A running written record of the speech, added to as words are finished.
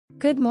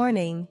Good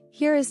morning,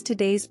 here is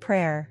today's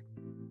prayer.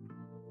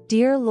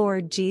 Dear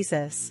Lord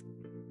Jesus,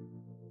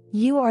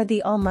 you are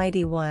the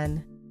Almighty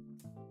One.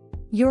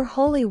 Your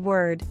holy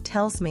word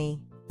tells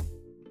me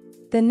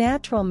the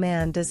natural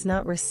man does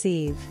not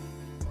receive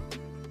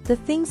the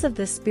things of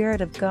the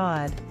Spirit of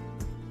God,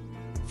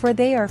 for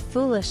they are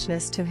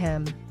foolishness to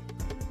him,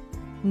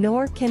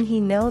 nor can he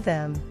know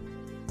them,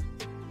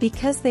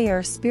 because they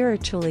are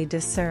spiritually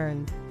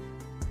discerned.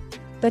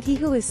 But he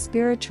who is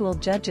spiritual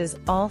judges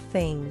all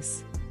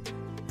things,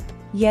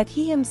 yet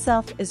he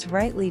himself is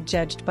rightly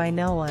judged by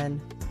no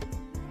one.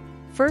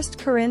 1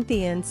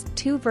 Corinthians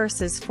 2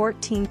 verses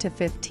 14 to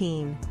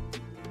 15.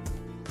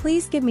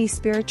 Please give me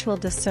spiritual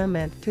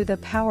discernment through the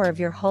power of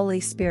your Holy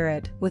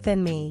Spirit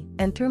within me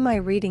and through my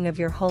reading of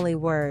your holy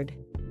word.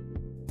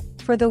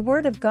 For the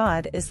word of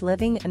God is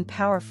living and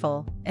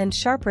powerful, and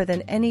sharper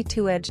than any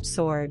two-edged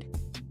sword,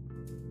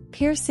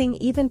 piercing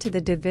even to the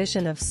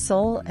division of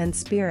soul and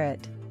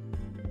spirit,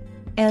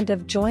 and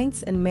of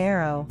joints and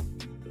marrow,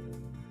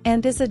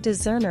 and is a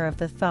discerner of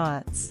the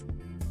thoughts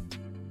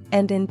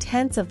and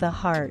intents of the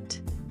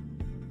heart.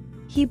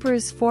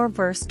 Hebrews 4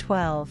 verse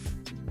 12.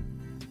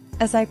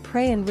 As I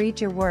pray and read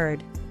your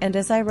word, and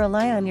as I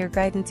rely on your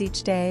guidance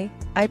each day,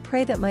 I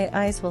pray that my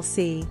eyes will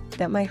see,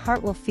 that my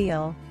heart will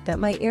feel, that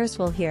my ears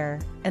will hear,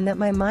 and that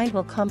my mind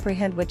will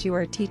comprehend what you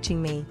are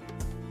teaching me.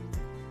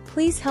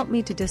 Please help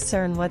me to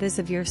discern what is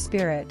of your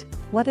Spirit,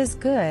 what is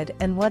good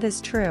and what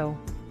is true.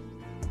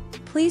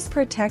 Please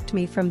protect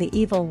me from the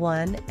evil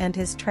one and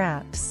his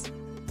traps.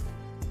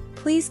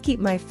 Please keep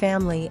my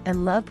family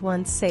and loved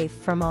ones safe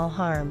from all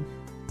harm.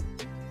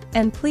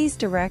 And please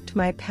direct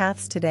my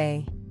paths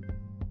today.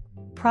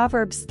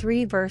 Proverbs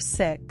 3 verse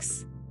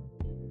 6.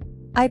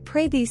 I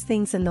pray these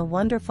things in the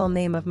wonderful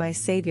name of my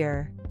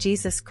Savior,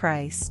 Jesus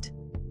Christ.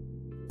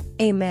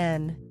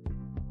 Amen.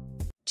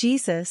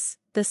 Jesus,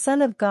 the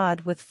Son of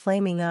God with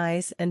flaming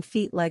eyes and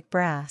feet like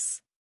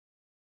brass.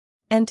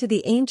 And to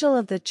the angel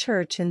of the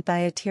church in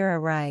Thyatira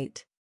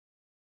write: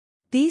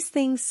 These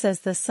things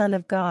says the Son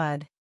of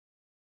God,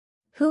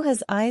 who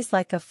has eyes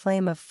like a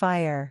flame of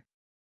fire,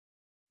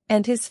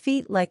 and his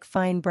feet like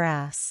fine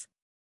brass.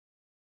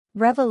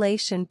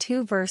 Revelation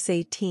 2 verse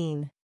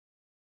 18.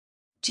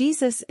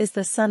 Jesus is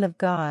the Son of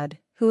God,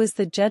 who is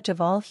the judge of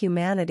all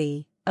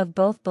humanity, of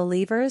both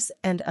believers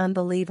and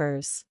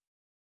unbelievers.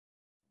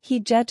 He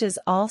judges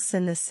all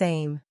sin the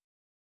same.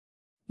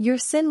 Your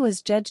sin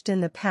was judged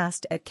in the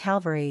past at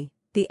Calvary,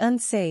 the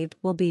unsaved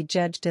will be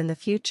judged in the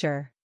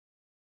future.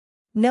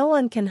 No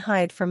one can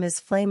hide from his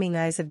flaming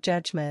eyes of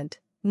judgment,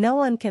 no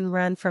one can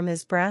run from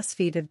his brass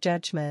feet of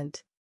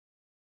judgment.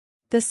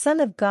 The Son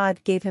of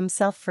God gave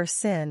himself for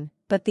sin,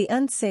 but the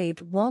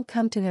unsaved won't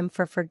come to him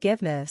for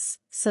forgiveness,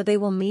 so they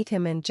will meet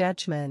him in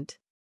judgment.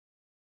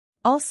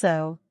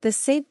 Also, the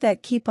saved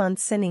that keep on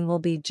sinning will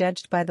be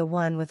judged by the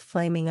one with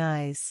flaming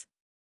eyes.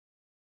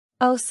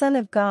 O Son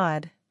of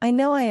God, I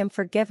know I am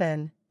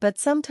forgiven, but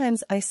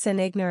sometimes I sin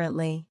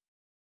ignorantly.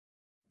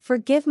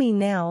 Forgive me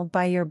now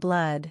by your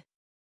blood.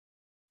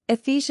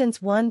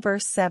 Ephesians 1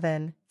 verse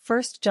 7,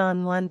 1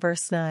 John 1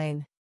 verse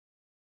 9.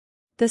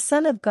 The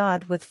Son of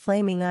God with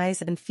flaming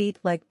eyes and feet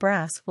like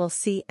brass will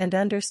see and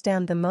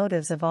understand the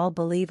motives of all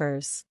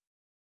believers.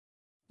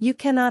 You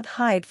cannot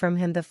hide from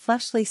him the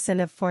fleshly sin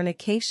of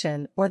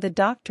fornication or the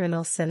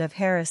doctrinal sin of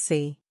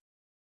heresy.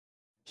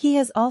 He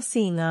has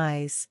all-seeing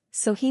eyes,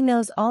 so he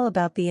knows all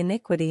about the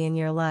iniquity in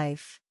your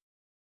life.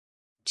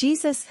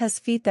 Jesus has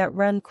feet that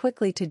run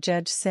quickly to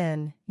judge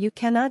sin. You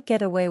cannot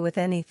get away with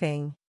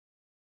anything.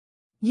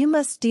 You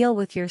must deal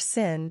with your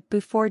sin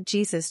before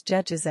Jesus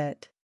judges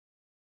it.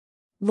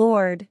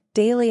 Lord,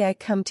 daily I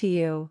come to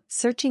you,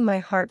 searching my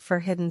heart for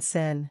hidden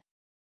sin.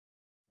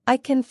 I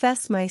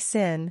confess my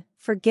sin,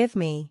 forgive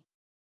me.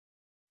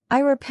 I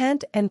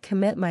repent and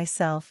commit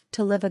myself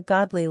to live a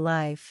godly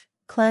life,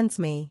 cleanse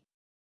me.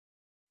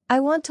 I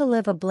want to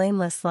live a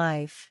blameless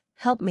life,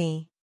 help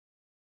me.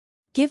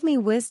 Give me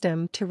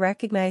wisdom to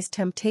recognize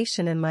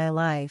temptation in my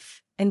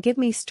life, and give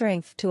me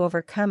strength to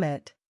overcome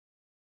it.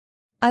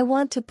 I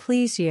want to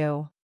please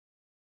you.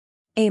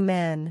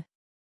 Amen.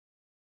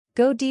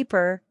 Go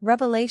deeper,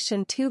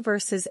 Revelation 2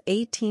 verses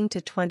 18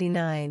 to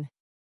 29.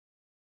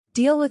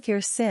 Deal with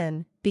your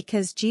sin,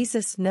 because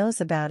Jesus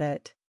knows about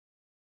it.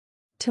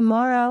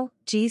 Tomorrow,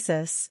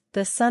 Jesus,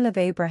 the Son of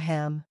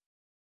Abraham.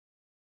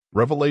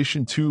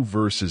 Revelation 2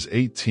 verses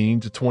 18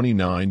 to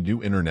 29,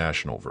 New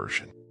International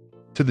Version.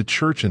 To the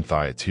church in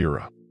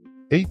Thyatira.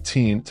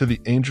 18. To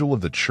the angel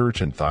of the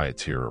church in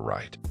Thyatira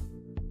write: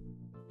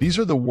 These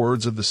are the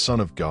words of the Son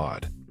of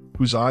God,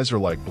 whose eyes are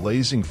like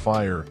blazing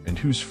fire and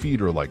whose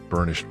feet are like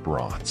burnished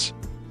bronze.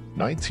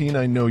 19.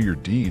 I know your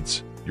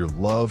deeds, your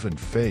love and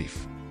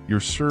faith, your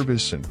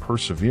service and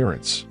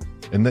perseverance,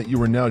 and that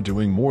you are now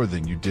doing more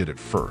than you did at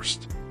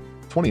first.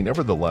 20.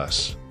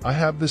 Nevertheless, I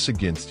have this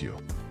against you.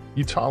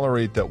 You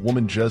tolerate that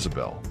woman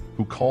Jezebel,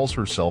 who calls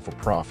herself a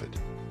prophet.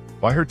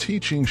 By her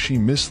teaching she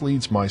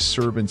misleads my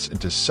servants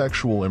into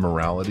sexual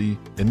immorality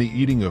and the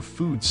eating of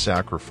food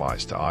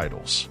sacrificed to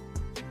idols.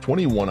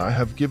 21. I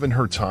have given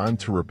her time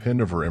to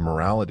repent of her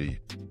immorality,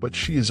 but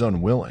she is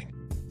unwilling.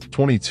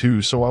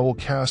 22 So I will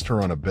cast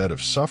her on a bed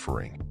of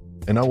suffering,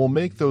 and I will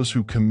make those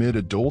who commit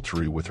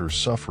adultery with her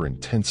suffer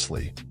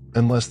intensely,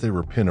 unless they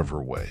repent of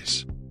her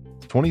ways.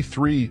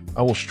 23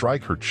 I will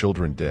strike her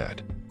children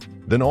dead.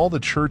 Then all the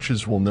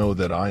churches will know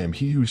that I am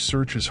he who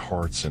searches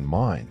hearts and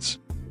minds,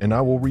 and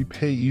I will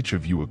repay each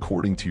of you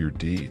according to your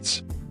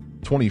deeds.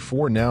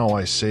 24 Now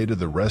I say to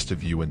the rest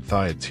of you in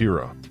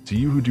Thyatira, to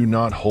you who do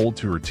not hold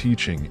to her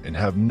teaching and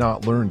have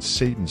not learned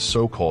Satan's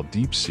so-called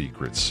deep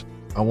secrets,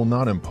 I will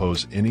not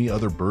impose any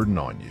other burden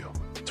on you.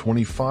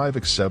 25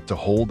 Except to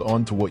hold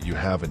on to what you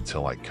have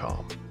until I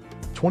come.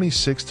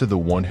 26 To the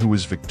one who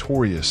is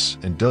victorious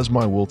and does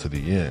my will to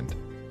the end,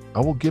 I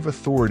will give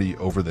authority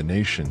over the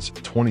nations.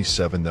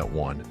 27 That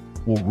one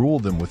will rule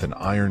them with an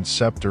iron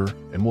scepter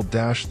and will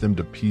dash them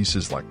to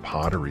pieces like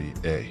pottery,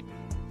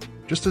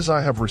 just as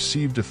I have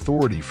received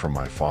authority from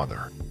my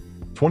Father.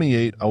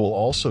 28 I will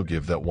also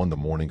give that one the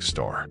morning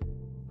star.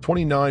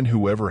 29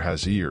 Whoever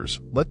has ears,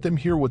 let them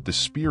hear what the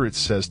Spirit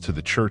says to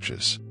the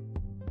churches.